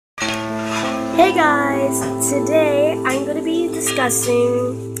Hey guys, today I'm going to be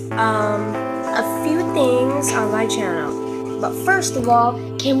discussing a few things on my channel. But first of all,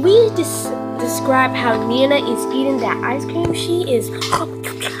 can we describe how Nina is eating that ice cream? She is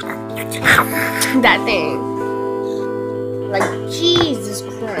that thing. Like, Jesus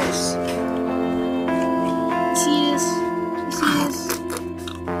Christ. See this? You see this?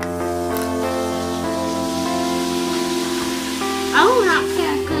 I will not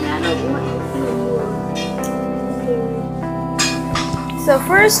care because I don't want to feel more. So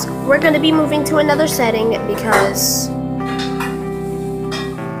first, we're going to be moving to another setting because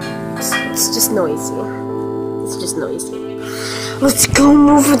it's just noisy. It's just noisy. Let's go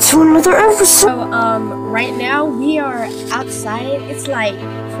move into another episode. So, right now we are outside. It's like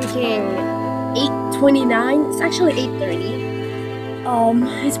freaking 8:29. It's actually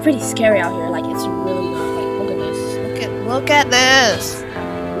 8:30. It's pretty scary out here. Like, it's really dark. Like, look at this. Look at this.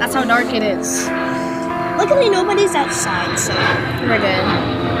 That's how dark it is. Luckily, nobody's outside, so we're good.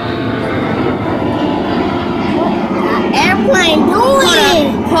 Airplane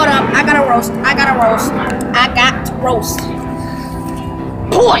doing? Hold up. I gotta roast. I got to roast.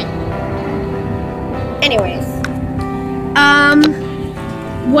 Boy. Anyways,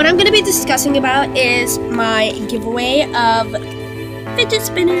 what I'm gonna be discussing about is my giveaway of fidget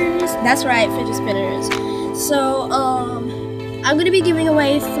spinners. That's right, fidget spinners. So, I'm going to be giving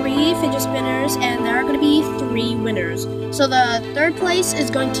away 3 fidget spinners, and there are going to be 3 winners. So the third place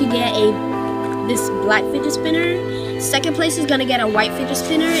is going to get this black fidget spinner. Second place is going to get a white fidget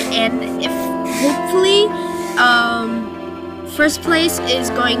spinner, and if hopefully, first place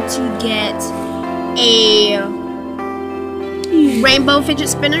is going to get a rainbow fidget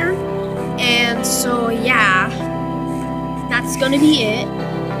spinner. And so yeah, that's going to be it.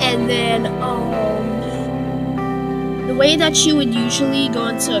 And then the way that you would usually go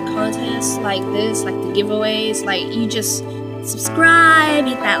into a contest like this, like the giveaways, like you just subscribe,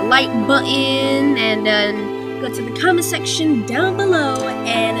 hit that like button, and then go to the comment section down below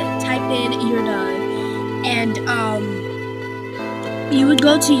and type in "you're done." And you would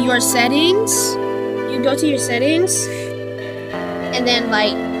go to your settings. You go to your settings, and then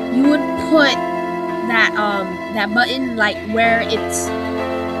like you would put that that button like where it's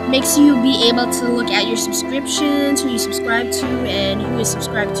makes you be able to look at your subscriptions, who you subscribe to, and who is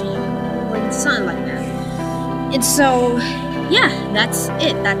subscribed to you, or something like that. And so, yeah, that's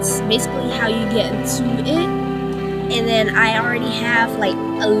it. That's basically how you get into it. And then I already have like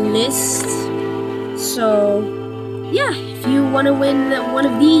a list. So, yeah, if you want to win one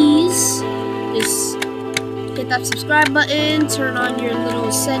of these, just hit that subscribe button, turn on your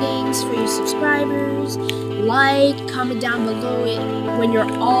little settings for your subscribers, like, comment down below it when you're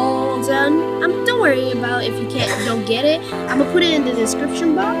all done. Don't worry about if you don't get it. I'm gonna put it in the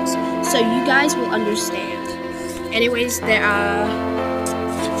description box so you guys will understand. Anyways, gotta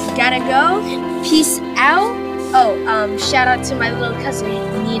go. Peace out. Oh, shout out to my little cousin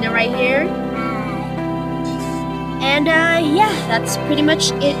Nina right here. And yeah, that's pretty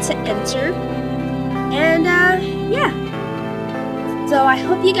much it to enter. And yeah. So I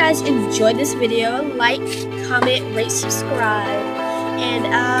hope you guys enjoyed this video. Like, comment, rate, subscribe, and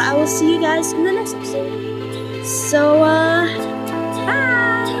I will see you guys in the next episode. So bye,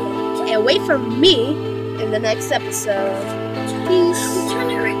 and wait for me in the next episode. Peace. Turn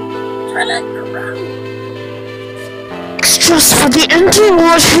it around. Extras for the ending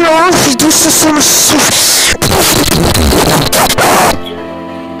was here. This is some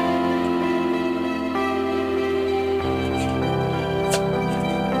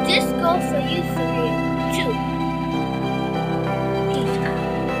This goes for you 3, 2. Peace out.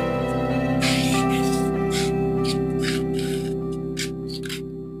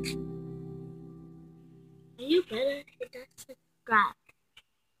 You better hit that subscribe.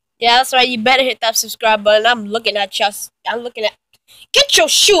 Yeah, that's right. You better hit that subscribe button. I'm looking at you. Get your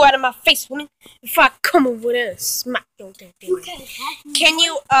shoe out of my face, woman, before I come over there and smack your damn thing. Can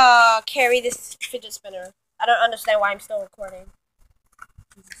you carry this fidget spinner? I don't understand why I'm still recording.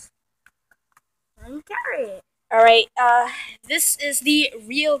 Carry it. Alright, this is the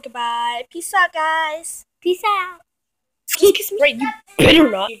real goodbye. Peace out, guys. Peace out. Excuse me. Right, you better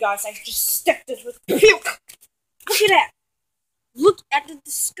not. You guys, I just stuck this with puke. Look at that. Look at the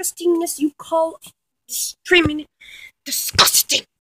disgustingness you call streaming disgusting.